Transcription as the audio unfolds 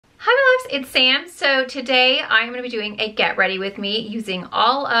it's Sam. So today I'm going to be doing a get ready with me using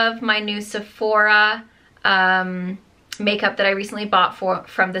all of my new Sephora makeup that I recently bought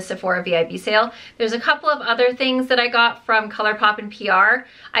from the Sephora VIB sale. There's a couple of other things that I got from Colourpop and PR.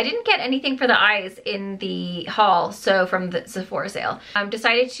 I didn't get anything for the eyes in the haul, so from the Sephora sale.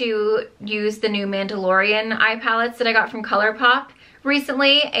 Decided to use the new Madalorian eye palettes that I got from Colourpop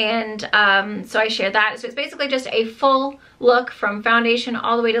recently, and so I shared that. So it's basically just a full look from foundation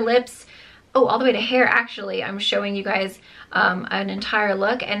all the way to lips. Oh, all the way to hair, actually. I'm showing you guys an entire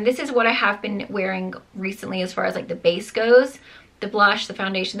look, and this is what I have been wearing recently as far as like the base goes. The blush, the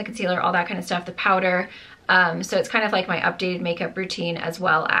foundation, the concealer, all that kind of stuff, the powder. So it's kind of like my updated makeup routine, as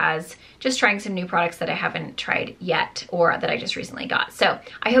well as just trying some new products that I haven't tried yet or that I just recently got. So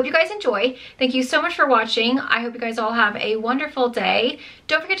I hope you guys enjoy. Thank you so much for watching. I hope you guys all have a wonderful day.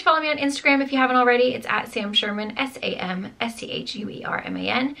 Don't forget to follow me on Instagram if you haven't already. It's at Sam Schuerman,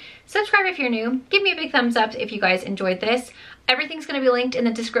 SAMSCHUERMAN. Subscribe if you're new. Give me a big thumbs up if you guys enjoyed this. Everything's going to be linked in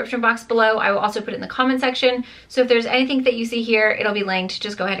the description box below. I will also put it in the comment section. So if there's anything that you see here, it'll be linked.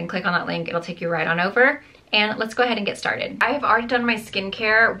 Just go ahead and click on that link. It'll take you right on over. And let's go ahead and get started. I have already done my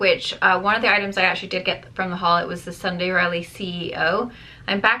skincare, which one of the items I actually did get from the haul, it was the Sunday Riley CEO.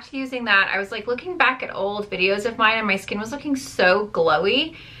 I'm back to using that. I was like looking back at old videos of mine and my skin was looking so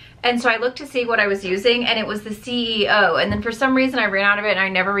glowy. And so I looked to see what I was using, and it was the CEO. And then for some reason I ran out of it and I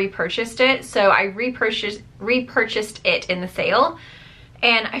never repurchased it. So I repurchased it in the sale.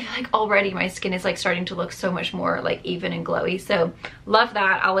 And I feel like already my skin is like starting to look so much more like even and glowy. So love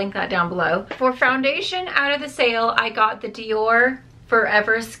that. I'll link that down below. For foundation out of the sale, I got the Dior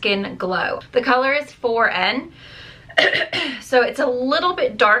Forever Skin Glow. The color is 4N. So it's a little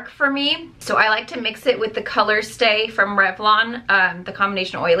bit dark for me. So I like to mix it with the Color Stay from Revlon, the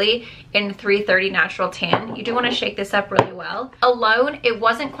combination oily in 330 Natural Tan. You do want to shake this up really well. Alone, it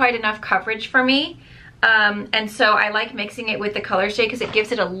wasn't quite enough coverage for me. And so I like mixing it with the Color Stay because it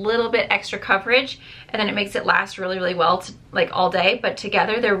gives it a little bit extra coverage, and then it makes it last really, really well to, like all day, but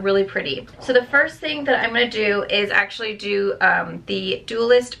together they're really pretty. So the first thing that I'm going to do is actually do the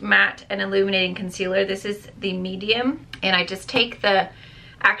Dualist Matte and Illuminating Concealer. This is the medium, and I just take the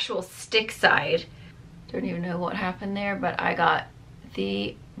actual stick side. Don't even know what happened there, but I got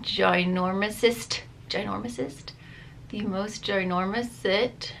the ginormousest, the most ginormous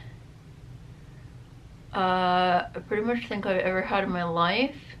it. I pretty much think I've ever had in my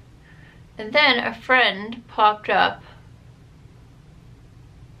life. And then a friend popped up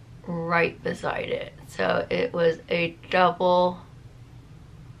right beside it. So it was a double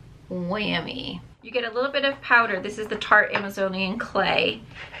whammy. You get a little bit of powder. This is the Tarte Amazonian Clay.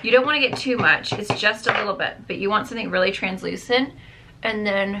 You don't want to get too much. It's just a little bit, but you want something really translucent. And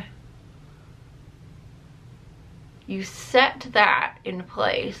then you set that in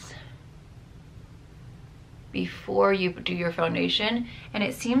place before you do your foundation, and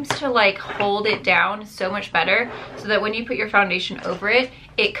it seems to like hold it down so much better, so that when you put your foundation over it,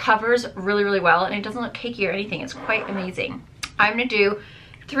 it covers really, really well, and it doesn't look cakey or anything. It's quite amazing. I'm gonna do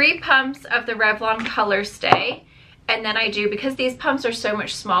 3 pumps of the Revlon Color Stay, and then I do, because these pumps are so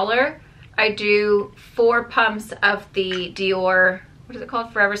much smaller, I do 4 pumps of the Dior, what is it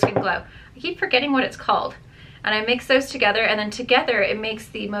called? Forever Skin Glow. I keep forgetting what it's called. And I mix those together, and then together it makes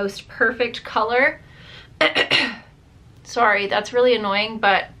the most perfect color. Sorry, that's really annoying,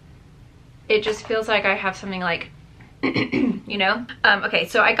 but it just feels like I have something like, you know? Okay,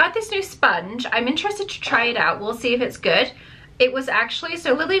 so I got this new sponge. I'm interested to try it out. We'll see if it's good. It was actually,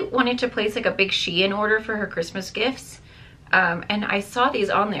 so Lily wanted to place like a big Shein order for her Christmas gifts. And I saw these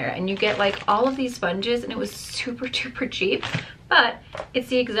on there, and you get like all of these sponges, and it was super duper cheap. But it's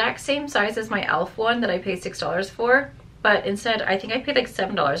the exact same size as my e.l.f. one that I paid $6 for. But instead, I think I paid like $7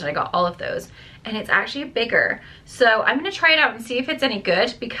 and I got all of those. And it's actually bigger. So I'm gonna try it out and see if it's any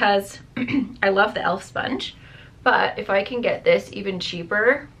good, because I love the e.l.f. sponge. But if I can get this even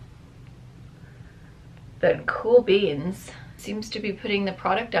cheaper, then cool beans. Seems to be putting the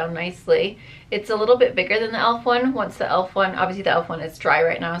product down nicely. It's a little bit bigger than the e.l.f. one. Once the e.l.f. one, obviously the e.l.f. one is dry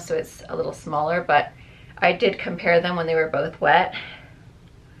right now, so it's a little smaller, but I did compare them when they were both wet.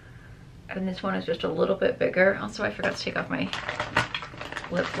 And this one is just a little bit bigger. Also, I forgot to take off my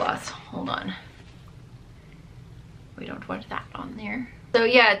lip gloss. Hold on. We don't want that on there. So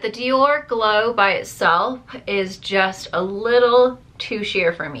yeah, the Dior Glow by itself is just a little too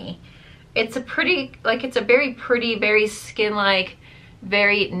sheer for me. It's a pretty, like, it's a very pretty, very skin-like,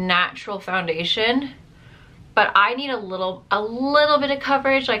 very natural foundation. But I need a little bit of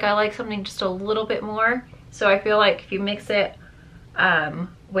coverage. Like, I like something just a little bit more. So I feel like if you mix it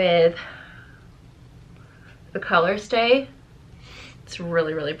with the Color Stay, It's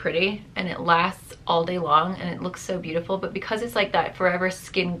really, really pretty, and it lasts all day long, and it looks so beautiful. But because it's like that forever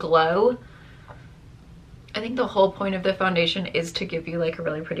skin glow, I think the whole point of the foundation is to give you like a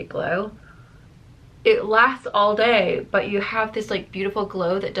really pretty glow. It lasts all day, but you have this like beautiful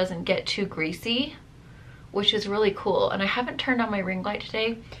glow that doesn't get too greasy, which is really cool. And I haven't turned on my ring light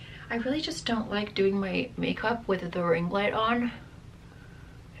today. I really just don't like doing my makeup with the ring light on.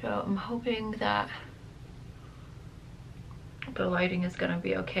 So I'm hoping that the lighting is gonna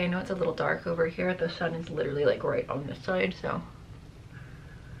be okay. I know it's a little dark over here. The sun is literally like right on this side, so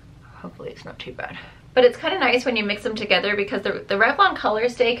hopefully it's not too bad. But it's kind of nice when you mix them together because the Revlon Color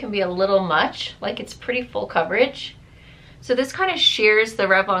Stay can be a little much. Like, it's pretty full coverage. So this kind of shears the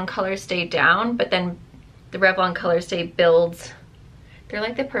Revlon Color Stay down, but then the Revlon Color Stay builds. They're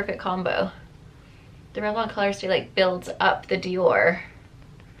like the perfect combo. The Revlon Color Stay like builds up the Dior,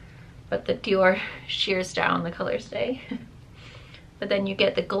 but the Dior shears down the Color Stay. But then you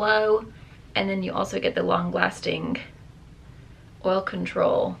get the glow, and then you also get the long-lasting oil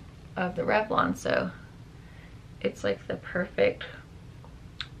control of the Revlon. So it's like the perfect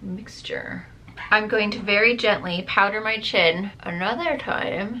mixture. I'm going to very gently powder my chin another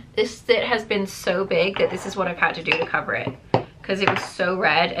time. This sit has been so big that this is what I've had to do to cover it, because it was so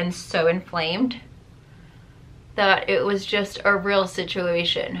red and so inflamed that it was just a real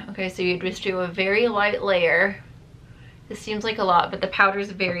situation. Okay, so you just do a very light layer. This seems like a lot, but the powder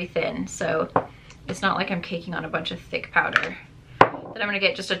is very thin, so it's not like I'm caking on a bunch of thick powder. Then I'm gonna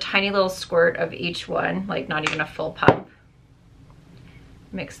get just a tiny little squirt of each one, like not even a full pump.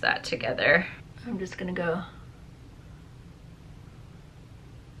 Mix that together. I'm just gonna go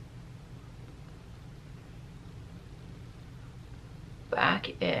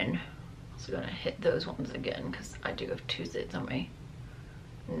back in. Also gonna hit those ones again because I do have two zits on my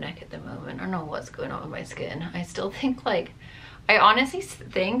neck at the moment. I don't know what's going on with my skin. I still think like, I honestly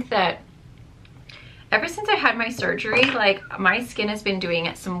think that ever since I had my surgery, like my skin has been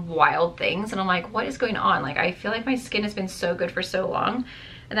doing some wild things, and I'm like, what is going on? Like, I feel like my skin has been so good for so long,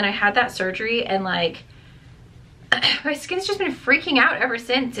 and then I had that surgery, and like my skin's just been freaking out ever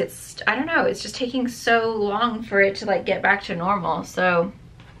since. It's, I don't know, it's just taking so long for it to like get back to normal. So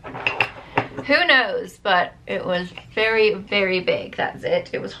who knows, but it was very, very big. That's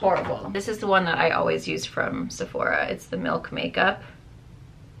it. It was horrible. This is the one that I always use from Sephora. It's the Milk Makeup.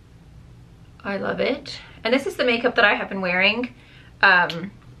 I love it. And this is the makeup that I have been wearing,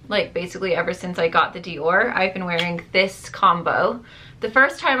 like basically ever since I got the Dior. I've been wearing this combo. The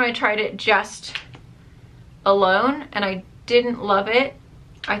first time I tried it just alone, and I didn't love it.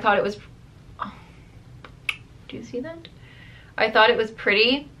 I thought it was, oh, do you see that? I thought it was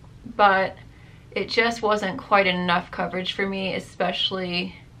pretty, but it just wasn't quite enough coverage for me,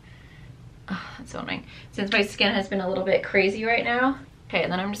 especially, oh, that's so annoying, since my skin has been a little bit crazy right now. Okay,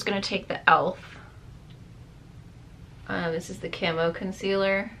 and then I'm just gonna take the e.l.f. This is the Camo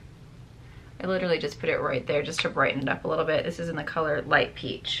Concealer. I literally just put it right there just to brighten it up a little bit. This is in the color Light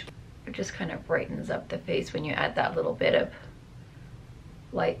Peach. It just kind of brightens up the face when you add that little bit of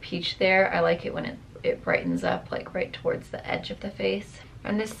light peach there. I like it when it brightens up like right towards the edge of the face.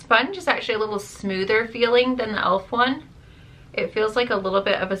 And this sponge is actually a little smoother feeling than the e.l.f. one. It feels like a little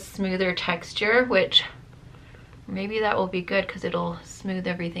bit of a smoother texture, which maybe that will be good because it'll smooth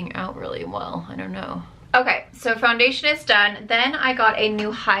everything out really well. I don't know. Okay, so foundation is done. Then I got a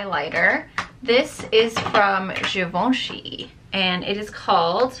new highlighter. This is from Givenchy, and it is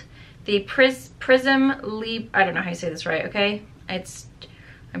called the Prism Libre. I don't know how you say this right, okay?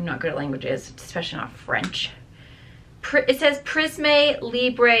 I'm not good at languages, especially not French. It says Prisme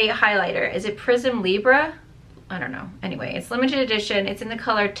Libre highlighter. Is it Prism Libre? I don't know. Anyway, it's limited edition. It's in the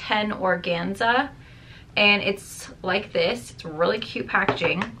color 10 Organza, and it's like this. It's really cute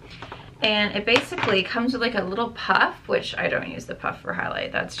packaging, and it basically comes with like a little puff, which I don't use the puff for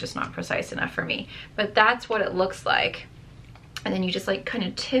highlight. That's just not precise enough for me, but that's what it looks like. And then you just like kind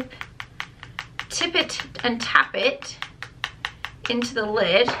of tip it and tap it into the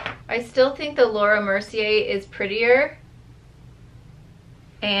lid. I still think the Laura Mercier is prettier,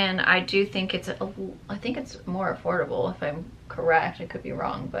 and I do think it's I think it's more affordable, if I'm correct. I could be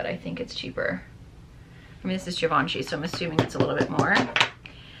wrong, but I think it's cheaper. I mean, this is Givenchy, so I'm assuming it's a little bit more.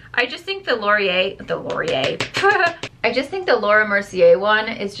 I just think I just think the Laura Mercier one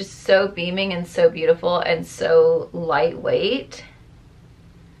is just so beaming and so beautiful and so lightweight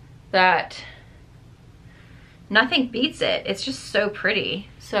that nothing beats it. It's just so pretty.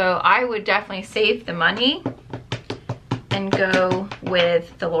 So I would definitely save the money and go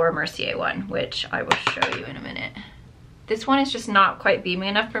with the Laura Mercier one, which I will show you in a minute. This one is just not quite beaming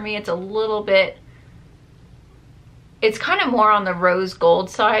enough for me. It's a little bit It's kind of more on the rose gold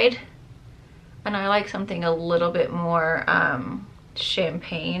side, and I like something a little bit more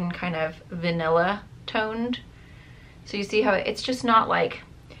champagne, kind of vanilla toned. So you see how it's just not like,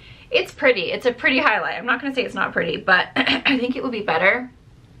 it's pretty. It's a pretty highlight. I'm not gonna say it's not pretty, but I think it would be better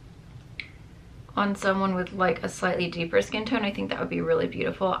on someone with like a slightly deeper skin tone. I think that would be really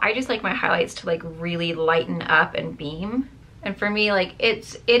beautiful. I just like my highlights to like really lighten up and beam. And for me, like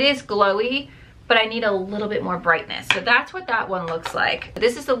it is glowy, but I need a little bit more brightness. So that's what that one looks like.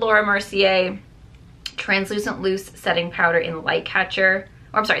 This is the Laura Mercier Translucent Loose Setting Powder in Light Catcher.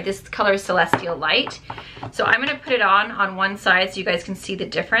 Or I'm sorry, this color is Celestial Light. So I'm gonna put it on one side so you guys can see the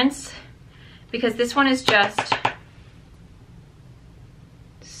difference, because this one is just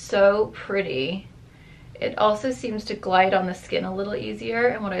so pretty. It also seems to glide on the skin a little easier,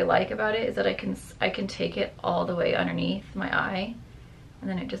 and what I like about it is that I can take it all the way underneath my eye, and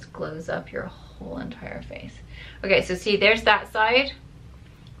then it just glows up your whole entire face. Okay, so see, there's that side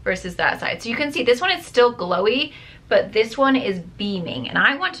versus that side. So you can see this one is still glowy, but this one is beaming, and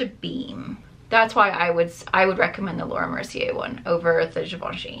I want to beam. That's why I would recommend the Laura Mercier one over the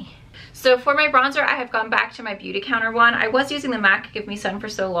Givenchy. So for my bronzer, I have gone back to my Beauty Counter one. I was using the MAC Give Me Sun for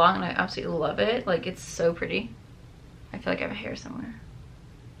so long, and I absolutely love it. Like, it's so pretty. I feel like I have a hair somewhere.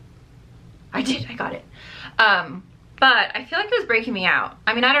 I got it. But I feel like it was breaking me out.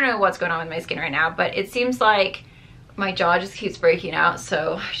 I mean, I don't know what's going on with my skin right now, but it seems like my jaw just keeps breaking out,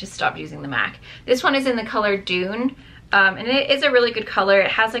 so I just stopped using the MAC. This one is in the color Dune, and it is a really good color.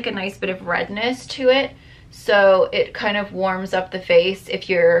 It has like a nice bit of redness to it, so it kind of warms up the face if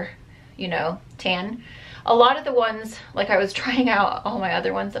you're, you know, tan. A lot of the ones, like I was trying out all my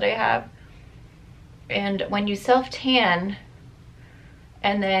other ones that I have, and when you self tan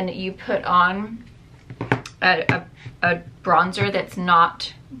and then you put on a bronzer that's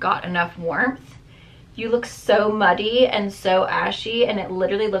not got enough warmth, you look so muddy and so ashy, and it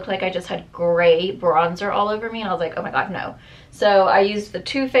literally looked like I just had gray bronzer all over me, and I was like, oh my god, no. So I used the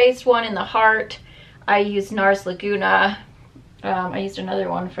Too Faced one in the heart. I used NARS Laguna. I used another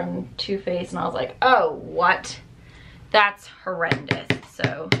one from Too Faced, and I was like, oh, what? That's horrendous.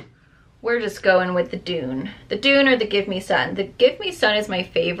 So we're just going with the Dune. The Dune or the Give Me Sun. The Give Me Sun is my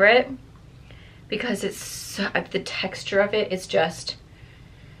favorite because it's so, the texture of it is just,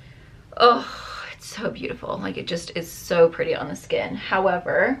 oh, it's so beautiful. Like, it just is so pretty on the skin.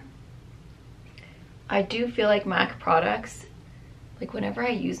 However, I do feel like MAC products, like whenever I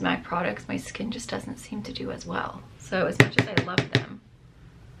use MAC products, my skin just doesn't seem to do as well. So as much as I love them,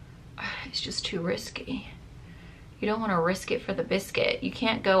 it's just too risky. You don't want to risk it for the biscuit. You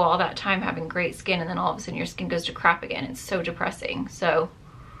can't go all that time having great skin and then all of a sudden your skin goes to crap again. It's so depressing. So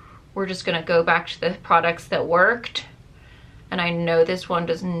we're just gonna go back to the products that worked. And I know this one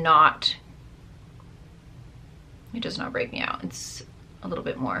does not, it does not break me out. It's a little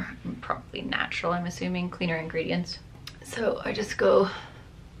bit more probably natural, I'm assuming, cleaner ingredients. So I just go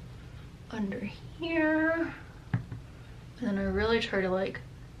under here, and then I really try to like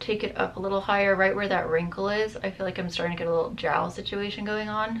take it up a little higher right where that wrinkle is. I feel like I'm starting to get a little jowl situation going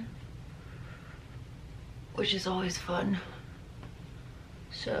on, which is always fun.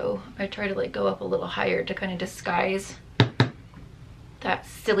 So I try to like go up a little higher to kind of disguise that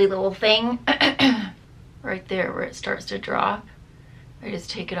silly little thing right there where it starts to drop. I just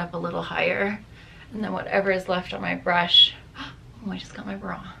take it up a little higher, and then whatever is left on my brush, oh, I just got my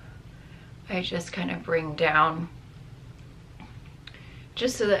bra, I just kind of bring down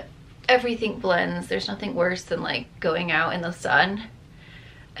just so that everything blends. There's nothing worse than like going out in the sun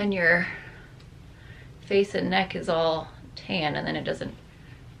and your face and neck is all tan and then it doesn't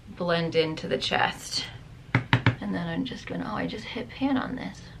blend into the chest. And then I'm just gonna, oh, I just hit pan on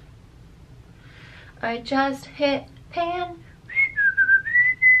this. I just hit pan.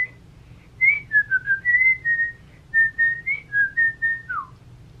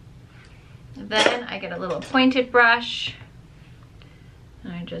 Then I get a little pointed brush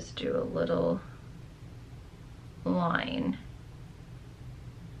and I just do a little line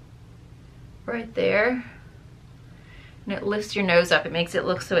right there. And it lifts your nose up. It makes it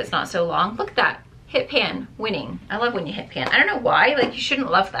look so it's not so long. Look at that. Hit pan, winning. I love when you hit pan. I don't know why, like you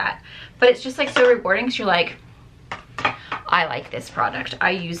shouldn't love that, but it's just like so rewarding because you're like, I like this product.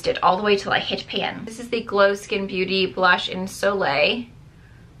 I used it all the way till I hit pan. This is the Glow Skin Beauty blush in Soleil,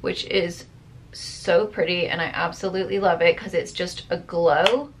 which is so pretty and I absolutely love it because it's just a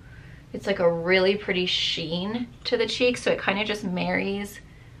glow. It's like a really pretty sheen to the cheeks, so it kind of just marries.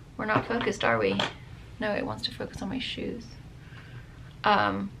 We're not focused, are we? No, it wants to focus on my shoes.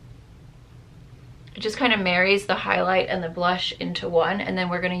 It just kind of marries the highlight and the blush into one. And then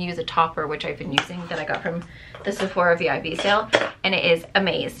we're going to use a topper, which I've been using, that I got from the Sephora VIB sale, and it is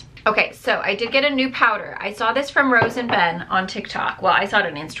amazing. Okay, so I did get a new powder. I saw this from Rose and Ben on TikTok. Well, I saw it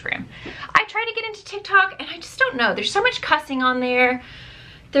on Instagram. I tried to get into TikTok and I just don't know. There's so much cussing on there.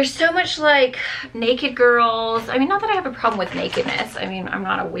 There's so much like naked girls. I mean, not that I have a problem with nakedness. I mean, I'm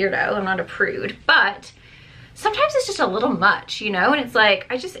not a weirdo, I'm not a prude, but sometimes it's just a little much, you know? And it's like,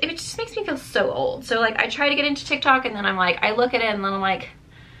 it just makes me feel so old. So like I try to get into TikTok and then I'm like, I look at it and then I'm like,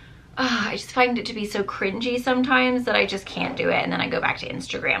 oh, I just find it to be so cringy sometimes that I just can't do it. And then I go back to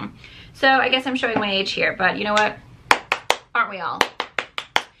Instagram. So I guess I'm showing my age here, but you know what? Aren't we all?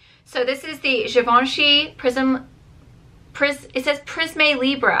 So this is the Givenchy it says Prisme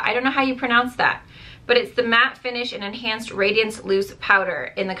Libra. I don't know how you pronounce that, but it's the matte finish and enhanced radiance loose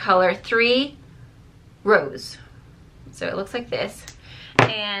powder in the color 3 Rose. So it looks like this.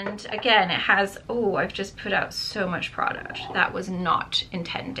 And again, it has, oh, I've just put out so much product. That was not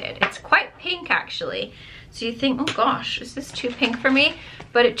intended. It's quite pink actually. So you think, oh gosh, is this too pink for me?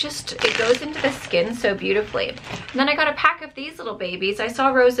 But it goes into the skin so beautifully. And then I got a pack of these little babies. I saw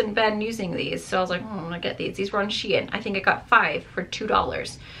Rose and Ben using these. So I was like, I'm gonna get these. These were on Shein. I think I got 5 for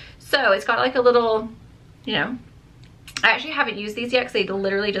 $2. So it's got like a little, you know, I actually haven't used these yet because they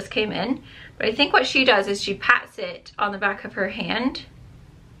literally just came in. But I think what she does is she pats it on the back of her hand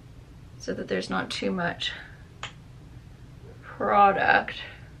so that there's not too much product.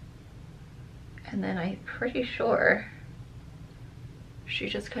 And then I'm pretty sure she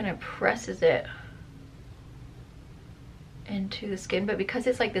just kind of presses it into the skin. But because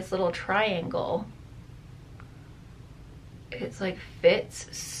it's like this little triangle, it's like fits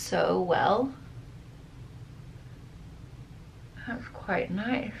so well. That's quite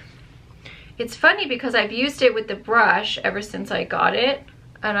nice. It's funny because I've used it with the brush ever since I got it.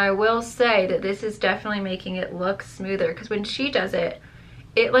 And I will say that this is definitely making it look smoother, because when she does it,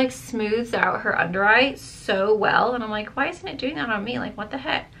 it like smooths out her under eye so well. And I'm like, why isn't it doing that on me? Like, what the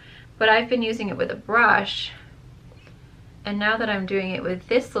heck? But I've been using it with a brush. And now that I'm doing it with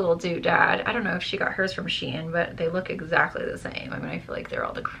this little doodad, I don't know if she got hers from Shein, but they look exactly the same. I mean, I feel like they're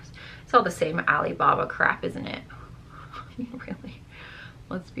all it's all the same Alibaba crap, isn't it? Really?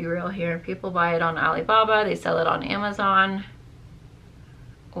 Let's be real here. People buy it on Alibaba, they sell it on Amazon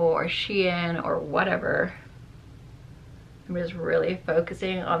or Shein or whatever. I'm just really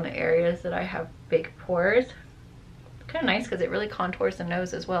focusing on the areas that I have big pores. It's kind of nice because it really contours the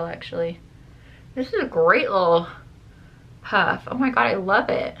nose as well, actually. This is a great little puff. Oh my god, I love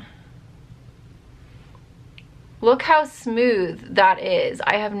it. Look how smooth that is.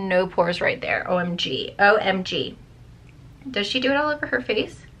 I have no pores right there. OMG. OMG. Does she do it all over her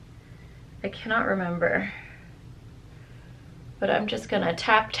face? I cannot remember. But I'm just gonna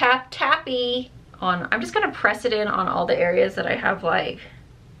tap, tap, tappy on, I'm just gonna press it in on all the areas that I have like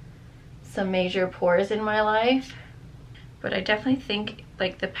some major pores in my life. But I definitely think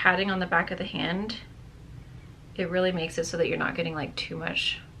like the padding on the back of the hand, it really makes it so that you're not getting like too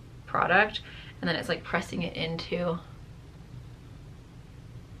much product. And then it's like pressing it into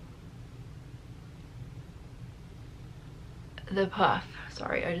the puff.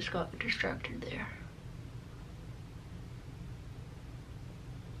 Sorry, I just got distracted there.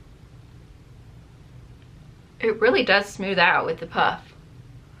 It really does smooth out with the puff.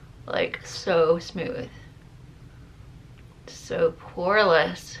 Like, so smooth. So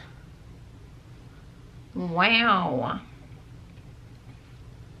poreless. Wow.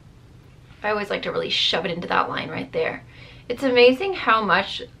 I always like to really shove it into that line right there. It's amazing how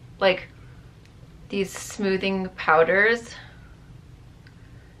much, like, these smoothing powders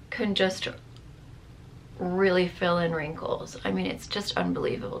can just really fill in wrinkles. I mean, it's just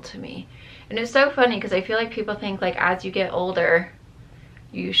unbelievable to me. And it's so funny because I feel like people think like as you get older,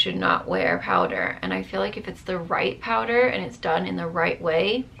 you should not wear powder. And I feel like if it's the right powder and it's done in the right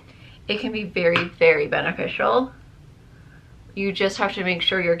way, it can be very, very beneficial. You just have to make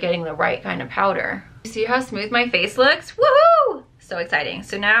sure you're getting the right kind of powder. See how smooth my face looks? Woohoo! So exciting.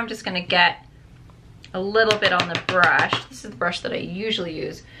 So now I'm just gonna get a little bit on the brush. This is the brush that I usually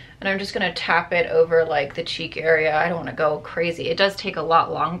use. And I'm just gonna tap it over like the cheek area. I don't wanna go crazy. It does take a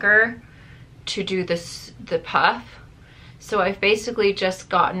lot longer to do this, the puff. So I've basically just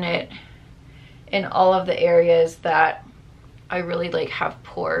gotten it in all of the areas that I really like have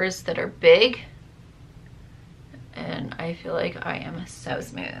pores that are big. And I feel like I am so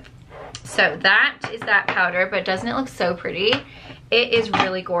smooth. So that is that powder, but doesn't it look so pretty? It is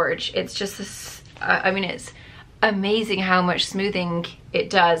really gorgeous. It's just this, I mean, it's amazing how much smoothing it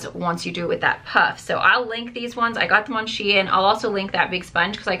does once you do it with that puff. So I'll link these ones. I got them on Shein. I'll also link that big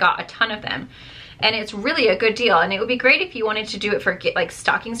sponge because I got a ton of them. and it's really a good deal. And it would be great if you wanted to do it for like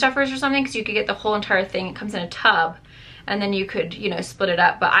stocking stuffers or something, because you could get the whole entire thing. It comes in a tub, and then you could, you know, split it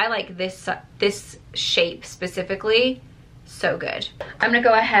up. But I like this shape specifically. So good. I'm gonna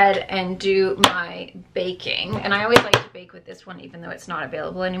go ahead and do my baking, and I always like to bake with this one even though it's not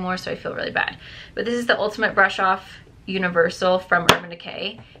available anymore, so I feel really bad. But this is the Ultimate Brush Off Universal from Urban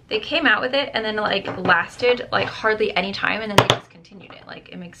Decay. They came out with it and then like lasted like hardly any time, and then they discontinued it. Like,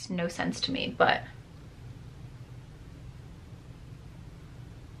 it makes no sense to me, but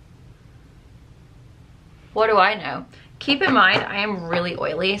what do I know? Keep in mind, I am really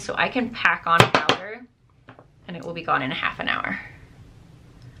oily, so I can pack on powder and it will be gone in a half an hour.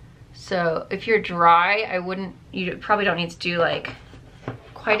 So if you're dry, you probably don't need to do like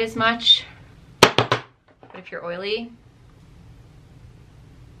quite as much. But if you're oily,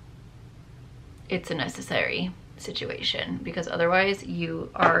 it's a necessary situation, because otherwise you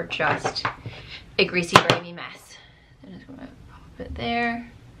are just a greasy, grimy mess. I'm just gonna pop it there.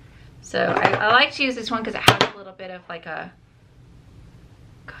 So I like to use this one because it has a little bit of like a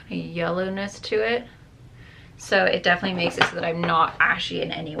kind of yellowness to it. So it definitely makes it so that I'm not ashy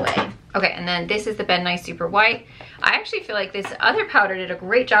in any way. Okay, and then this is the Ben Nye Super White. I actually feel like this other powder did a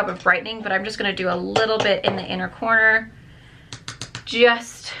great job of brightening, but I'm just gonna do a little bit in the inner corner,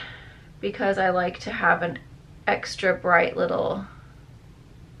 just because I like to have an extra bright little,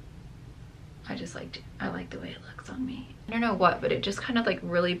 I like the way it looks on me. I don't know what, but it just kind of like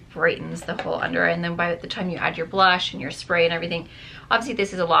really brightens the whole under eye. And then by the time you add your blush and your spray and everything, obviously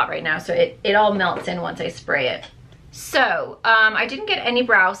this is a lot right now, so it all melts in once I spray it. So I didn't get any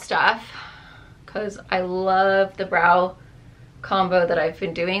brow stuff because I love the brow combo that I've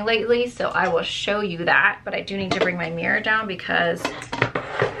been doing lately, so I will show you that. But I do need to bring my mirror down because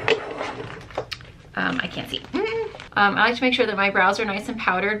I can't see. I like to make sure that my brows are nice and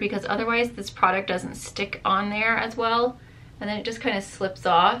powdered, because otherwise this product doesn't stick on there as well, and then it just kind of slips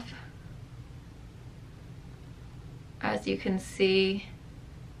off. As you can see,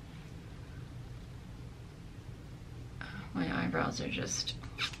 my eyebrows are just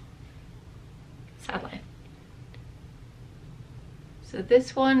sad life. So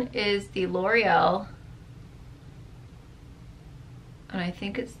this one is the L'Oreal, and I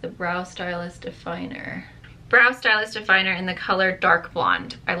think it's the Brow Stylist Definer. Brow Stylist Definer in the color Dark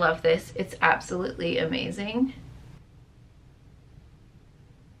Blonde. I love this. It's absolutely amazing.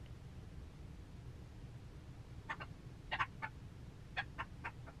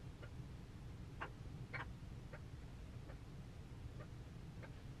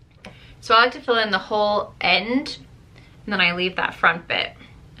 So I like to fill in the whole end, and then I leave that front bit.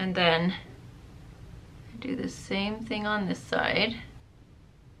 And then I do the same thing on this side.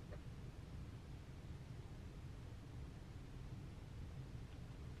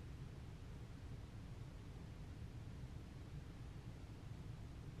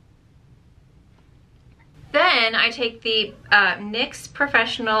 Then I take the NYX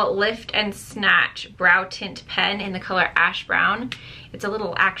Professional Lift and Snatch Brow Tint Pen in the color Ash Brown. It's a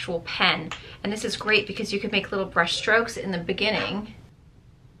little actual pen, and this is great because you can make little brush strokes in the beginning.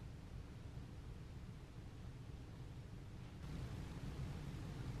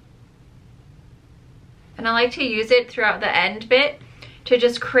 And I like to use it throughout the end bit to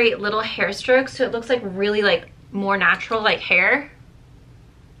just create little hair strokes, so it looks like really like more natural, like hair.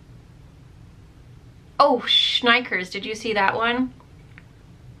 Oh, Schneikers, did you see that one?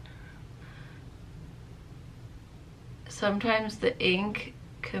 Sometimes the ink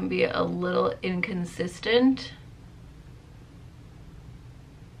can be a little inconsistent.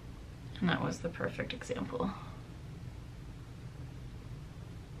 And that was the perfect example.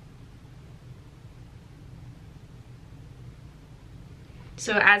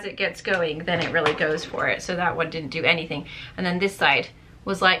 So as it gets going, then it really goes for it. So that one didn't do anything. And then this side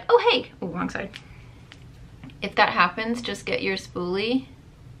was like, oh, hey, oh, wrong side. If that happens, just get your spoolie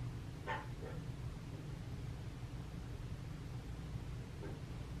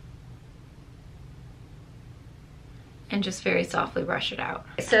and just very softly brush it out.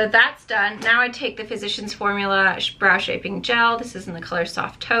 So that's done. Now I take the Physicians Formula Brow Shaping Gel. This is in the color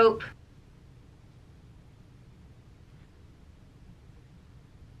Soft Taupe.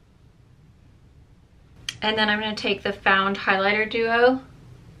 And then I'm going to take the Found Highlighter Duo.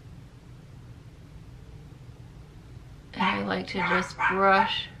 And I like to just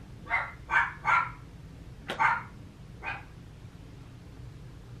brush.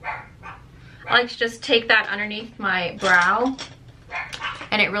 I like to just take that underneath my brow,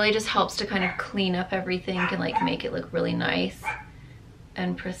 and it really just helps to kind of clean up everything and like make it look really nice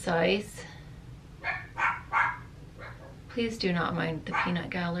and precise. Please do not mind the peanut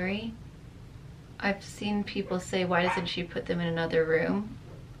gallery. I've seen people say, why doesn't she put them in another room?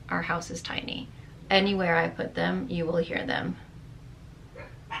 Our house is tiny. Anywhere I put them, you will hear them.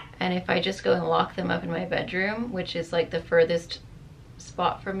 And if I just go and lock them up in my bedroom, which is like the furthest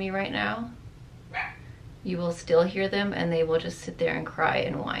spot from me right now, you will still hear them, and they will just sit there and cry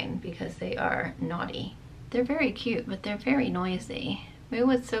and whine because they are naughty. They're very cute, but they're very noisy. Moo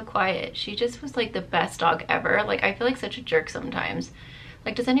was so quiet. She just was like the best dog ever. Like, I feel like such a jerk sometimes.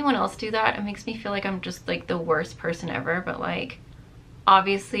 Like, does anyone else do that? It makes me feel like I'm just like the worst person ever, but like,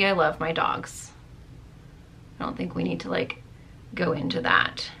 obviously I love my dogs. I don't think we need to like go into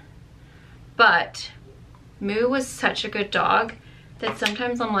that. But Moo was such a good dog that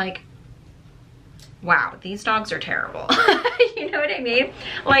sometimes I'm like, wow, these dogs are terrible. You know what I mean?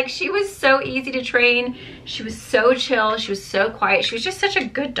 Like, she was so easy to train. She was so chill. She was so quiet. She was just such a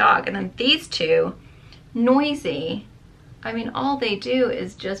good dog. And then these two, noisy. I mean, all they do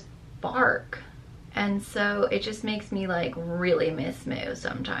is just bark. And so it just makes me like really miss Moo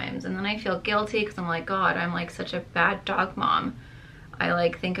sometimes. And then I feel guilty because I'm like, God, I'm like such a bad dog mom. I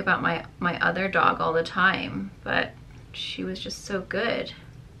like think about my other dog all the time, but she was just so good.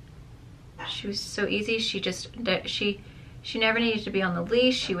 She was so easy. She never needed to be on the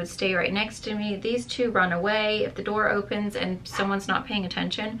leash. She would stay right next to me. These two run away. If the door opens and someone's not paying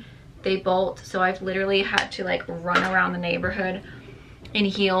attention, they bolt. So I've literally had to like run around the neighborhood in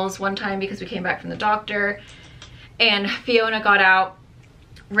heels one time because we came back from the doctor, and Fiona got out,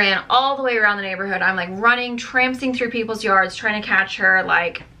 ran all the way around the neighborhood. I'm like running, tramping through people's yards, trying to catch her.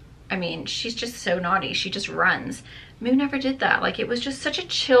 Like, I mean, she's just so naughty. She just runs. Moo never did that. Like, it was just such a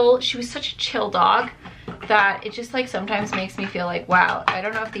chill, she was such a chill dog that it just like sometimes makes me feel like, wow, I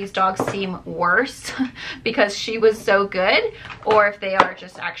don't know if these dogs seem worse because she was so good, or if they are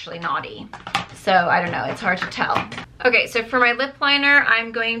just actually naughty. So I don't know, it's hard to tell. Okay, so for my lip liner,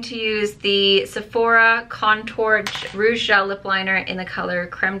 I'm going to use the Sephora Contour Rouge Gel Lip Liner in the color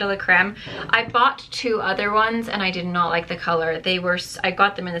Creme de la Creme. I bought two other ones and I did not like the color. I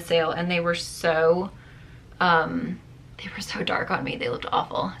got them in the sale and they were so dark on me. They looked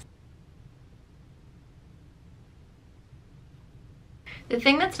awful. The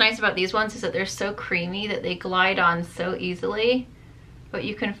thing that's nice about these ones is that they're so creamy that they glide on so easily, but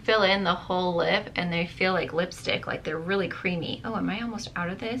you can fill in the whole lip and they feel like lipstick, like they're really creamy. Oh, am I almost out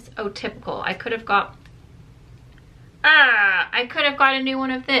of this? Oh, typical. I could have got a new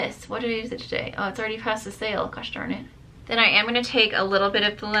one of this. What did I use it today? Oh, it's already past the sale. Gosh darn it. Then I am going to take a little bit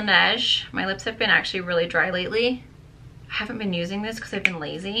of the Laneige. My lips have been actually really dry lately. I haven't been using this because I've been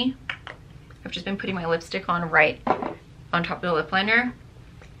lazy. I've just been putting my lipstick on right on top of the lip liner,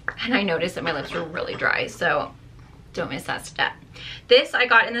 and I noticed that my lips were really dry, so don't miss that step. This I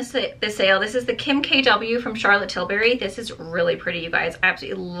got in the sale. This is the Kim KW from Charlotte Tilbury. This is really pretty, you guys. I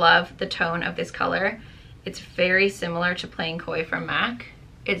absolutely love the tone of this color. It's very similar to Plain Koi from MAC.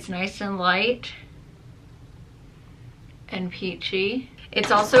 It's nice and light and peachy.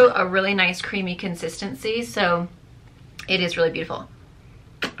 It's also a really nice creamy consistency, so it is really beautiful.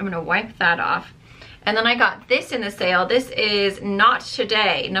 I'm gonna wipe that off. And then I got this in the sale. This is Not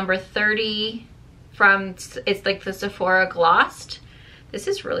Today, number 30 from, it's like the Sephora Glossed. This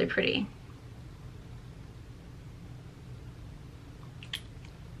is really pretty.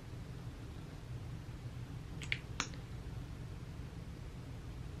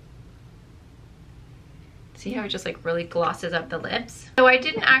 See how it just like really glosses up the lips? So I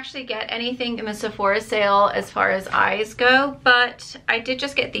didn't actually get anything in the Sephora sale as far as eyes go, but I did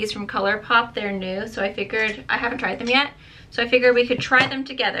just get these from Colourpop. They're new, so I figured, I haven't tried them yet, so I figured we could try them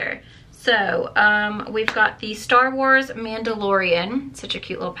together. So we've got the Star Wars Madalorian, such a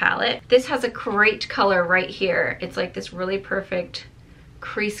cute little palette. This has a great color right here. It's like this really perfect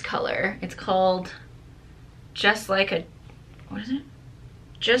crease color. It's called Just Like a, what is it?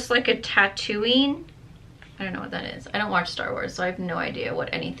 Just Like a Tatooine. I don't know what that is. I don't watch Star Wars, so I have no idea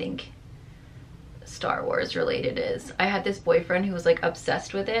what anything Star Wars related is. I had this boyfriend who was like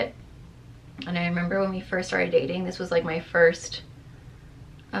obsessed with it, and I remember when we first started dating, this was like my first,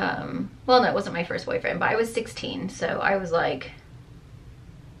 well, no, it wasn't my first boyfriend, but I was 16, so I was like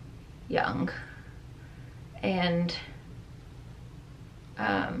young, and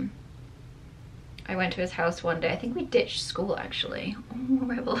I went to his house one day. I think we ditched school actually. Oh,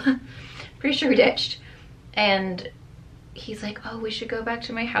 rebel. Pretty sure we ditched. And he's like, oh, we should go back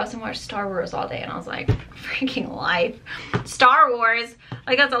to my house and watch Star Wars all day. And I was like, freaking life. Star Wars?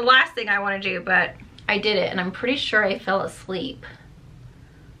 Like, that's the last thing I want to do. But I did it, and I'm pretty sure I fell asleep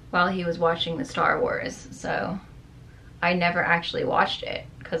while he was watching the Star Wars. So I never actually watched it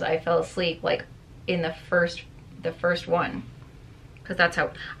because I fell asleep like in the first one. because that's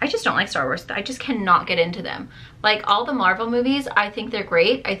how, I just don't like Star Wars. I just cannot get into them. Like all the Marvel movies, I think they're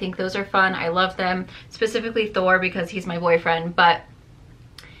great. I think those are fun. I love them, specifically Thor because he's my boyfriend. But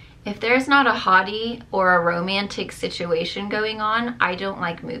if there's not a hottie or a romantic situation going on, I don't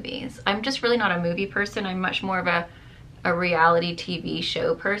like movies. I'm just really not a movie person. I'm much more of a reality TV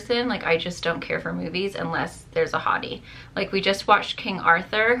show person. Like I just don't care for movies unless there's a hottie. Like we just watched King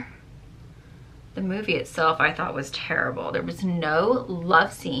Arthur. The movie itself I thought was terrible. There was no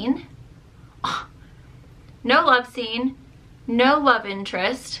love scene. Oh, no love scene. No love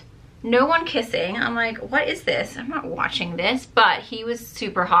interest. No one kissing. I'm like, what is this? I'm not watching this. But he was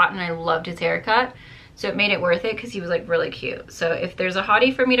super hot and I loved his haircut. So it made it worth it because he was like really cute. So if there's a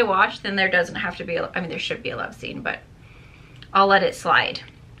hottie for me to watch, then there doesn't have to be, I mean, there should be a love scene, but I'll let it slide.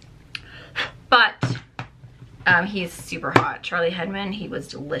 But he's super hot. Charlie Hedman, he was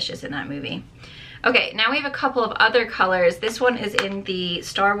delicious in that movie. Okay, now we have a couple of other colors. This one is in the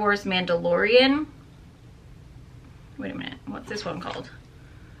Star Wars Mandalorian. Wait a minute, what's this one called?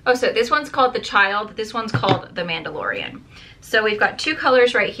 Oh, so this one's called The Child. This one's called The Mandalorian. So we've got two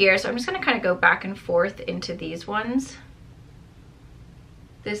colors right here. So I'm just gonna kind of go back and forth into these ones.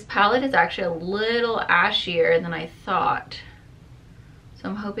 This palette is actually a little ashier than I thought. So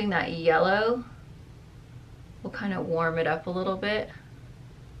I'm hoping that yellow will kind of warm it up a little bit.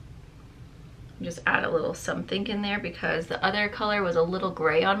 Just add a little something in there because the other color was a little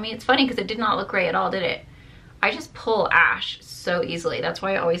gray on me. It's funny because it did not look gray at all, did it? I just pull ash so easily. That's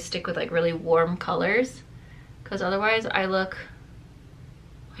why I always stick with like really warm colors, because otherwise I look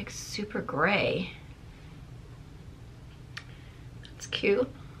like super gray. That's cute.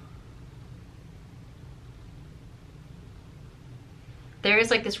 There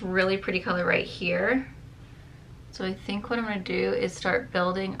is like this really pretty color right here. So I think what I'm gonna do is start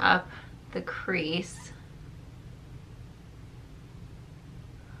building up the crease.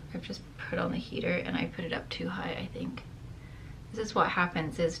 I've just put on the heater and I put it up too high, I think. This is what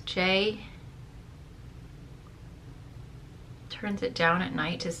happens is Jay turns it down at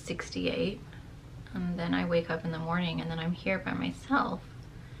night to 68 and then I wake up in the morning and then I'm here by myself.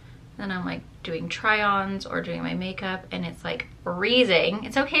 Then I'm like doing try-ons or doing my makeup and it's like freezing.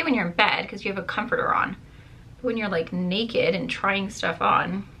 It's okay when you're in bed because you have a comforter on. But when you're like naked and trying stuff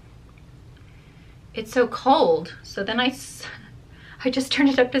on, it's so cold. So then I just turned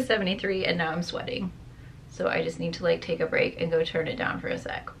it up to 73 and now I'm sweating. So I just need to like take a break and go turn it down for a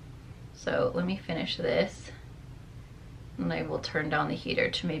sec. So let me finish this and I will turn down the heater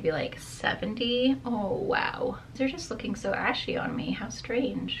to maybe like 70. Oh, wow. They're just looking so ashy on me. How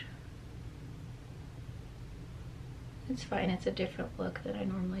strange. It's fine, it's a different look than I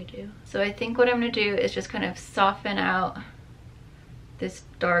normally do. So I think what I'm gonna do is just kind of soften out this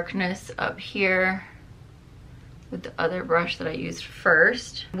darkness up here with the other brush that I used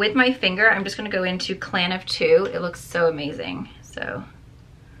first. With my finger, I'm just gonna go into Clan of Two. It looks so amazing. So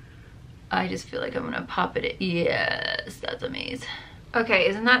I just feel like I'm gonna pop it in. Yes, that's amazing. Okay,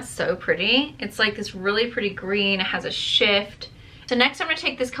 isn't that so pretty? It's like this really pretty green. It has a shift. So next I'm gonna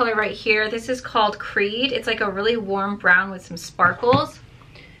take this color right here. This is called Creed. It's like a really warm brown with some sparkles.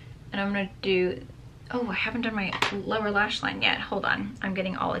 And I'm gonna do, oh, I haven't done my lower lash line yet. Hold on, I'm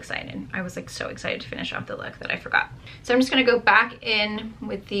getting all excited. I was like so excited to finish off the look that I forgot. So I'm just gonna go back in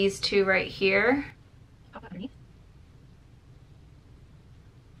with these two right here.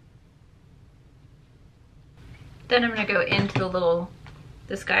 Then I'm gonna go into the little,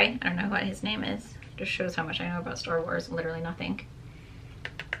 this guy, I don't know what his name is. Just shows how much I know about Star Wars, literally nothing.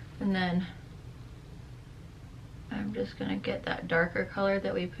 And then I'm just gonna get that darker color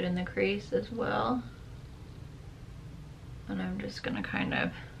that we put in the crease as well. And I'm just gonna kind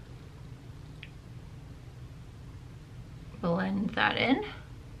of blend that in.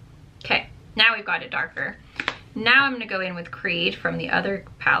 Okay, now we've got it darker. Now I'm gonna go in with Creed from the other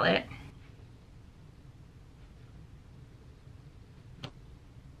palette.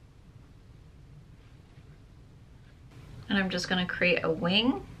 And I'm just gonna create a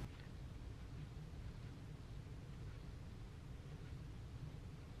wing.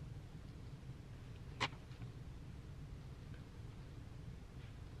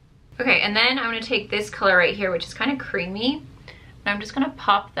 Okay, and then I'm gonna take this color right here, which is kind of creamy, and I'm just gonna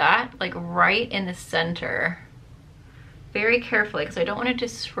pop that like right in the center. Very carefully, because I don't wanna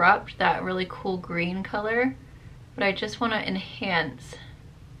disrupt that really cool green color, but I just wanna enhance,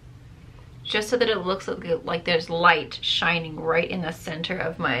 just so that it looks like there's light shining right in the center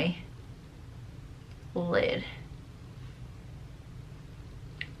of my lid.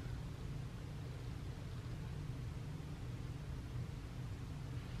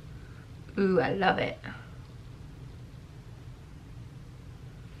 Ooh, I love it.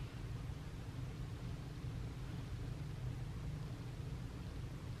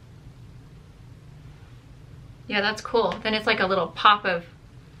 Yeah, that's cool. Then it's like a little pop of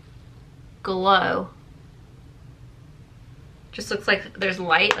glow. Just looks like there's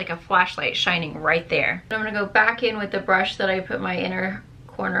light, like a flashlight shining right there. I'm gonna go back in with the brush that I put my inner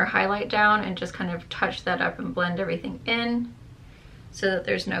corner highlight down and just kind of touch that up and blend everything in so that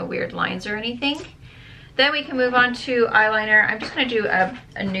there's no weird lines or anything. Then we can move on to eyeliner. I'm just gonna do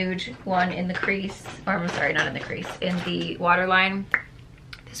a nude one in the crease, or I'm sorry, not in the crease, in the waterline.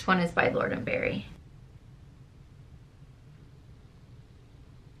 This one is by Lord & Berry.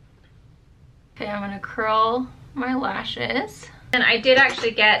 Okay, I'm gonna curl my lashes. And I did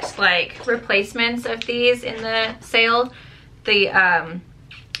actually get like replacements of these in the sale. The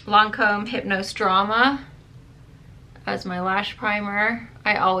Lancome Hypnose Drama as my lash primer.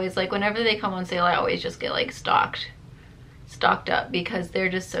 I always, like, whenever they come on sale, I always just get like stocked up because they're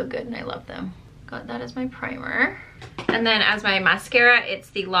just so good and I love them. Got that as my primer. And then as my mascara,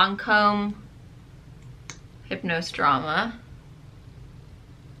 it's the Lancome Hypnose Drama.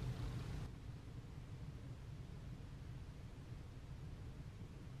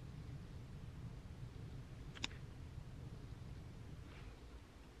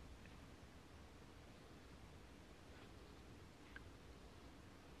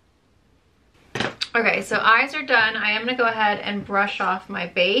 Okay, so eyes are done. I am gonna go ahead and brush off my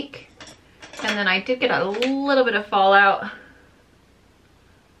bake. And then I did get a little bit of fallout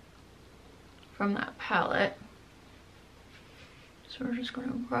from that palette. So we're just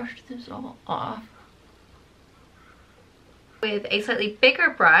gonna brush this all off. With a slightly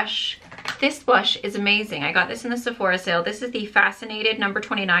bigger brush, this blush is amazing. I got this in the Sephora sale. This is the Fascinated number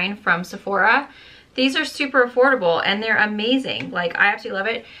 29 from Sephora. These are super affordable and they're amazing. Like, I absolutely love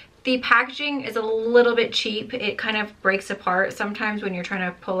it. The packaging is a little bit cheap. It kind of breaks apart sometimes when you're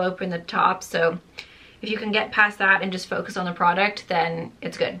trying to pull open the top. So if you can get past that and just focus on the product, then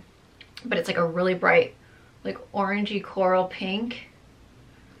it's good. But it's like a really bright, like orangey coral pink.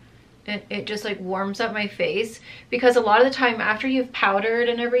 And it just like warms up my face because a lot of the time after you've powdered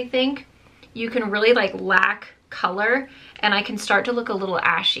and everything, you can really like lack color and I can start to look a little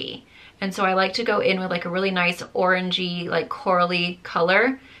ashy. And so I like to go in with like a really nice orangey, like corally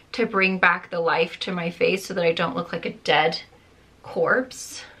color to bring back the life to my face so that I don't look like a dead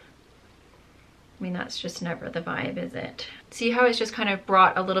corpse. I mean, that's just never the vibe, is it? See how it's just kind of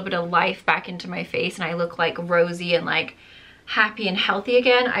brought a little bit of life back into my face and I look like rosy and like happy and healthy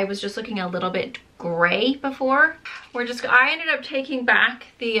again. I was just looking a little bit gray before. I ended up taking back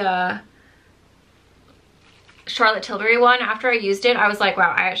the Charlotte Tilbury one. After I used it, I was like,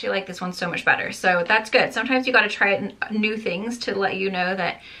 wow, I actually like this one so much better. So that's good. Sometimes you got to try new things to let you know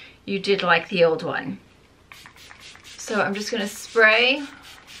that you did like the old one. So I'm just gonna spray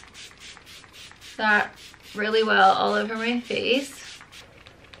that really well all over my face.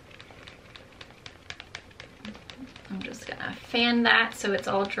 I'm just gonna fan that so it's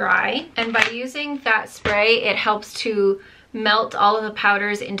all dry. And by using that spray, it helps to melt all of the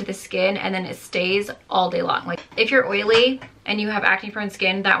powders into the skin and then it stays all day long. Like if you're oily and you have acne prone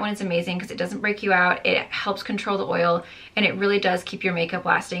skin, that one is amazing because it doesn't break you out. It helps control the oil and it really does keep your makeup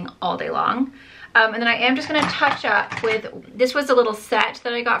lasting all day long. And then I am just gonna touch up with, this was a little set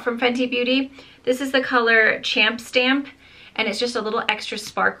that I got from Fenty Beauty. This is the color Champ Stamp and it's just a little extra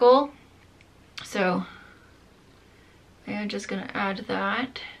sparkle. So I am just gonna add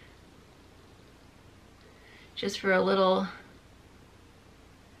that just for a little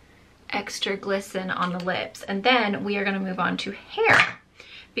extra glisten on the lips. And then we are gonna move on to hair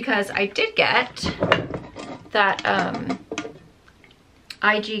because I did get that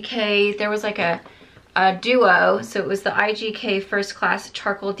IGK, there was like a duo, so it was the IGK First Class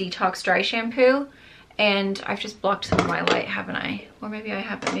Charcoal Detox Dry Shampoo, and I've just blocked some of my light, haven't I? Or maybe I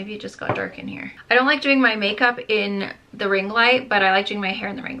haven't, maybe it just got dark in here. I don't like doing my makeup in the ring light, but I like doing my hair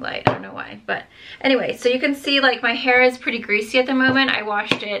in the ring light. I don't know why, but anyway, so you can see like my hair is pretty greasy at the moment. I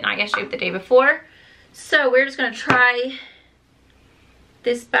washed it, not yesterday, but the day before. So we're just gonna try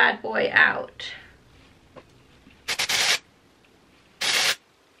this bad boy out.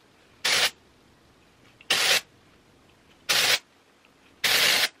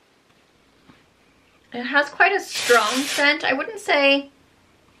 It has quite a strong scent. I wouldn't say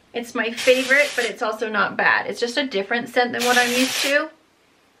it's my favorite, but it's also not bad. It's just a different scent than what I'm used to.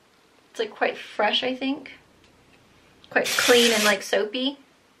 It's like quite fresh, I think. Quite clean and like soapy.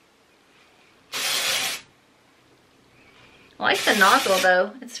 I like the nozzle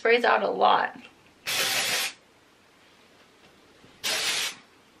though. It sprays out a lot.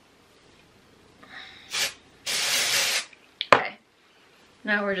 Okay,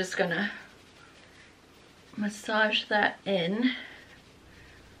 now we're just gonna massage that in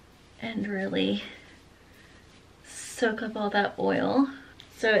and really soak up all that oil.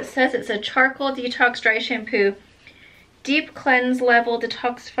 So it says it's a charcoal detox dry shampoo. Deep cleanse level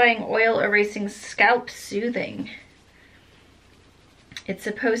detoxifying oil erasing scalp soothing. It's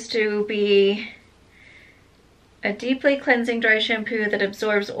supposed to be a deeply cleansing dry shampoo that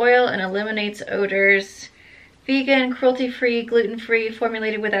absorbs oil and eliminates odors. Vegan, cruelty-free, gluten-free,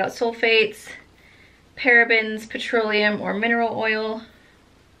 formulated without sulfates, parabens, petroleum, or mineral oil.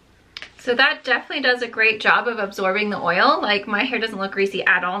 So that definitely does a great job of absorbing the oil. Like, my hair doesn't look greasy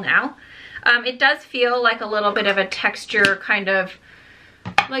at all now. It does feel like a little bit of a texture, kind of,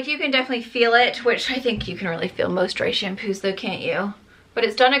 like you can definitely feel it, which I think you can really feel most dry shampoos though, can't you? But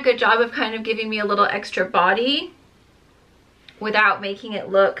it's done a good job of kind of giving me a little extra body without making it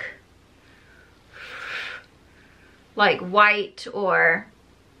look like white or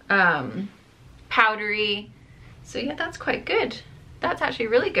powdery. So yeah, that's quite good. That's actually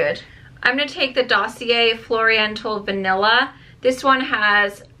really good. I'm gonna take the Dossier Floriental Vanilla. This one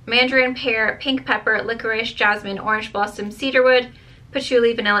has mandarin, pear, pink pepper, licorice, jasmine, orange blossom, cedarwood,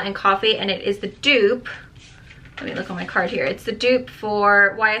 patchouli, vanilla, and coffee, and it is the dupe. Let me look on my card here. It's the dupe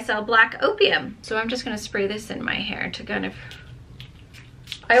for YSL Black Opium. So I'm just gonna spray this in my hair to kind of,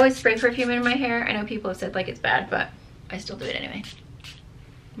 I always spray perfume in my hair. I know people have said like it's bad, but I still do it anyway.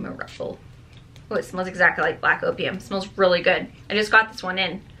 I'm a ruffle. Oh, it smells exactly like Black Opium. It smells really good. I just got this one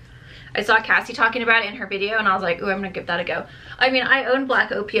in. I saw Cassie talking about it in her video and I was like, ooh, I'm gonna give that a go. I mean, I own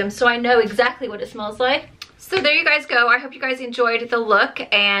Black Opium, so I know exactly what it smells like. So there you guys go. I hope you guys enjoyed the look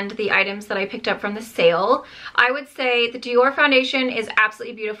and the items that I picked up from the sale. I would say the Dior foundation is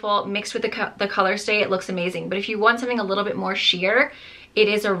absolutely beautiful. Mixed with the color stay, it looks amazing. But if you want something a little bit more sheer, it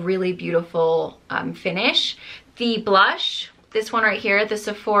is a really beautiful finish. The blush, this one right here, the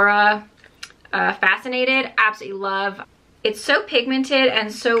Sephora Fascinated, absolutely love. It's so pigmented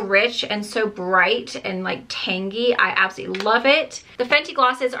and so rich and so bright and like tangy. I absolutely love it. The Fenty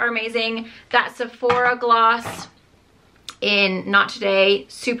glosses are amazing. That Sephora gloss in Not Today,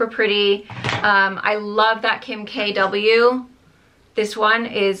 super pretty. I love that Kim KW. This one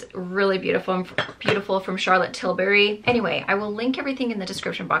is really beautiful from Charlotte Tilbury. Anyway, I will link everything in the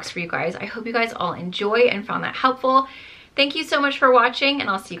description box for you guys. I hope you guys all enjoy and found that helpful. Thank you so much for watching, and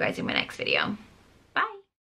I'll see you guys in my next video.